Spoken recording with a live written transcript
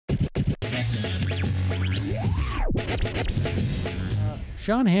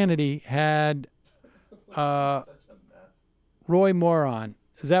Sean Hannity had Roy Moore on.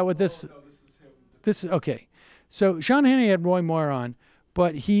 Is that what this? No, this is okay. So Sean Hannity had Roy Moore on,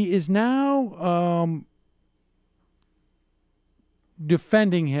 but he is now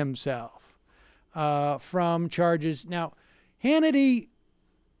defending himself from charges. Now, Hannity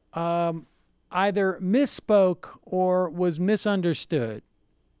either misspoke or was misunderstood,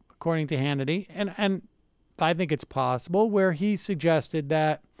 according to Hannity, and I think it's possible, where he suggested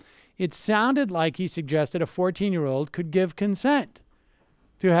that it sounded like he suggested a 14-year-old could give consent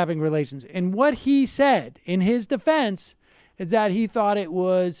to having relations. And what he said in his defense is that he thought it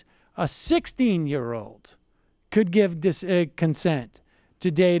was a 16-year-old could give consent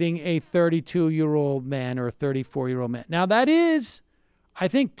to dating a 32-year-old man or a 34-year-old man. Now, that is, I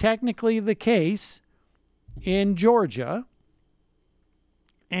think, technically the case in Georgia.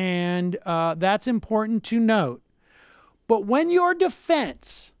 And that's important to note. But when your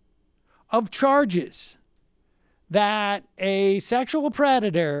defense of charges that a sexual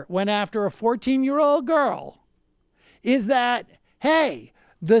predator went after a 14-year-old girl is that, hey,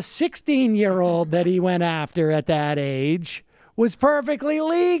 the 16-year-old that he went after at that age was perfectly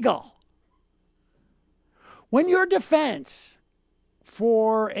legal. When your defense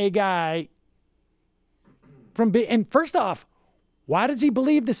for a guy and first off, why does he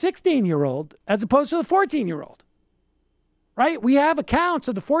believe the 16-year-old as opposed to the 14-year-old? Right? We have accounts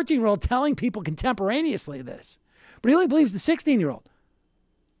of the 14-year-old telling people contemporaneously this. But he only believes the 16-year-old.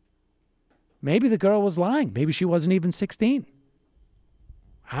 Maybe the girl was lying. Maybe she wasn't even 16.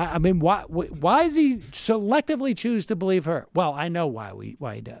 I mean, why does he selectively choose to believe her? Well, I know why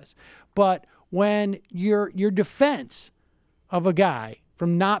he does. But when your defense of a guy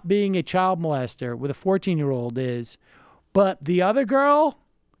from not being a child molester with a 14-year-old is, but the other girl,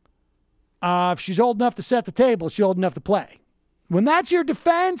 if she's old enough to set the table, she's old enough to play. When that's your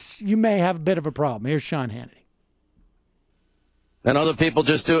defense, you may have a bit of a problem. Here's Sean Hannity. And other people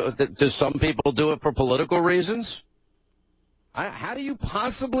just do it. Do some people do it for political reasons? How do you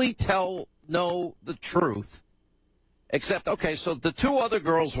possibly know the truth? Except, okay, so the two other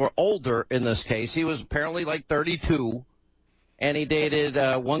girls were older in this case. He was apparently like 32, and he dated,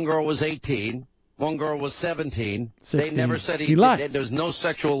 one girl was 18, one girl was 17. 16. They never said he lied. There was no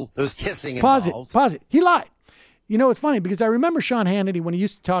sexual, there was kissing involved. Pause it. He lied. You know, it's funny because I remember Sean Hannity when he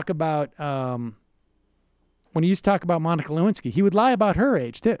used to talk about Monica Lewinsky. He would lie about her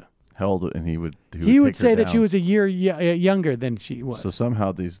age too. Held it, and he would say that she was a year younger than she was. So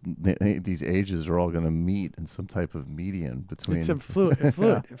somehow these ages are all going to meet in some type of median between. It's a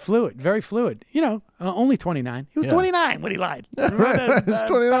fluid, very fluid. You know, only 29. He was 29 when he lied. Right, he was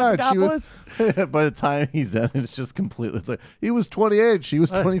 29. She was, by the time he's in, it's just completely. It's like he was 28. She was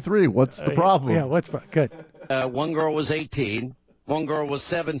 23. What's the problem? Yeah, good. One girl was 18. One girl was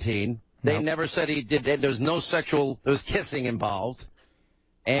 17. They never said he did. There was no sexual. There was kissing involved.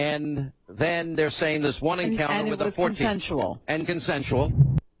 And then they're saying this one encounter with a 14. Consensual.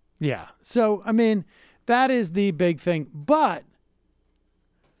 Yeah. So, I mean, that is the big thing. But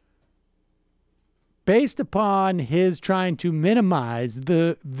based upon his trying to minimize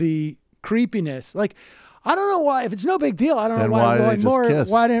the creepiness, like, I don't know why, if it's no big deal, I don't know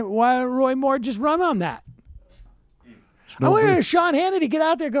why didn't Roy Moore just run on that? I want Sean Hannity get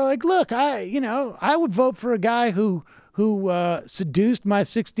out there and go like, look, I would vote for a guy who seduced my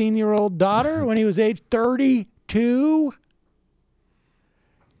 16-year-old daughter when he was age 32.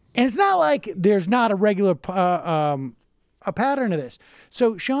 And it's not like there's not a regular a pattern of this.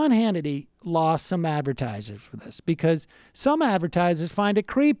 So Sean Hannity lost some advertisers for this because some advertisers find it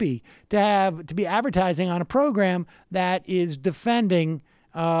creepy to be advertising on a program that is defending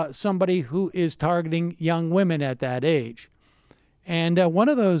somebody who is targeting young women at that age. And one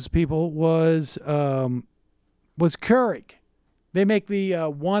of those people was Keurig. They make the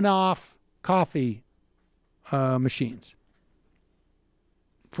one-off coffee machines.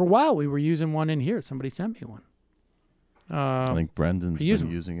 For a while, we were using one in here. Somebody sent me one. I think Brendan's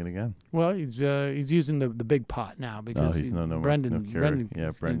been using it again. Well, he's using the big pot now because Brendan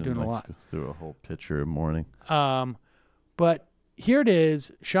doing a lot. Through a whole pitcher a morning. But here it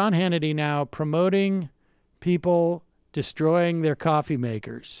is, Sean Hannity now promoting people destroying their coffee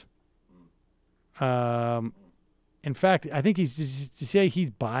makers. In fact, I think he's to say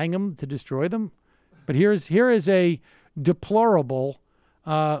he's buying them to destroy them. But here is a deplorable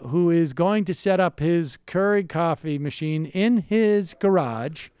who is going to set up his Keurig coffee machine in his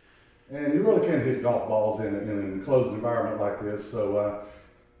garage. And you really can't hit golf balls in an enclosed environment like this, so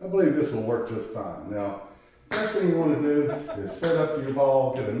I believe this will work just fine. Now, First thing you want to do is set up your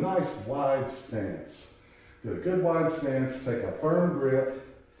ball, get a nice wide stance. Get a good wide stance, take a firm grip,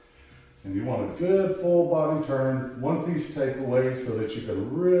 and you want a good full body turn, one piece takeaway so that you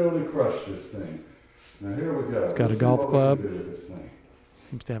can really crush this thing. Now here we go. It's got a Let's see golf what we club. can do with this thing.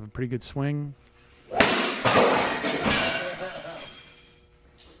 Seems to have a pretty good swing. I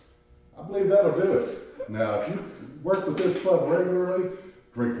believe that'll do it. Now, if you work with this club regularly,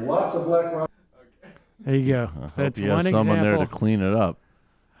 drink lots of black rock. There you go. I hope That's he one has someone example. there to clean it up.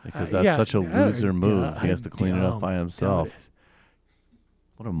 Because that's yeah, such a loser move. He has to clean it up by dumb himself. it is.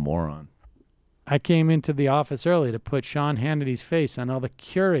 What a moron. I came into the office early to put Sean Hannity's face on all the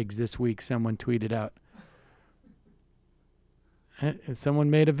Keurigs this week, someone tweeted out. And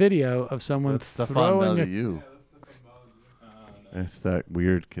someone made a video of someone That's Stefan throwing a... you. It's that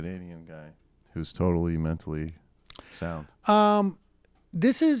weird Canadian guy who's totally mentally sound.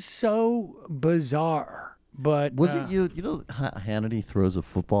 This is so bizarre, but... Was it you? You know, Hannity throws a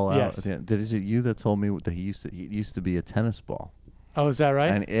football out. Yes. At the end. Is it you that told me that he used to be a tennis ball? Oh, is that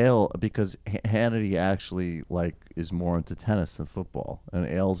right? And Ale, because Hannity actually is more into tennis than football, and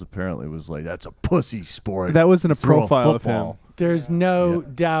Ailes apparently was like, "That's a pussy sport." That wasn't a Throw profile of football. him. There's no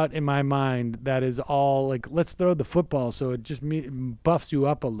doubt in my mind that is all like, let's throw the football so it just buffs you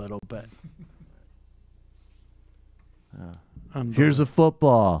up a little bit. Here's a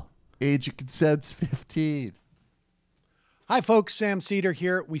football. Age of consent's 15. Hi, folks. Sam Seder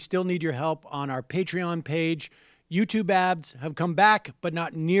here. We still need your help on our Patreon page. YouTube ads have come back, but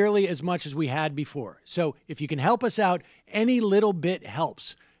not nearly as much as we had before. So if you can help us out, any little bit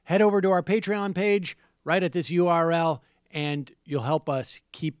helps. Head over to our Patreon page right at this URL, and you'll help us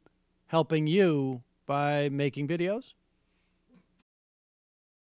keep helping you by making videos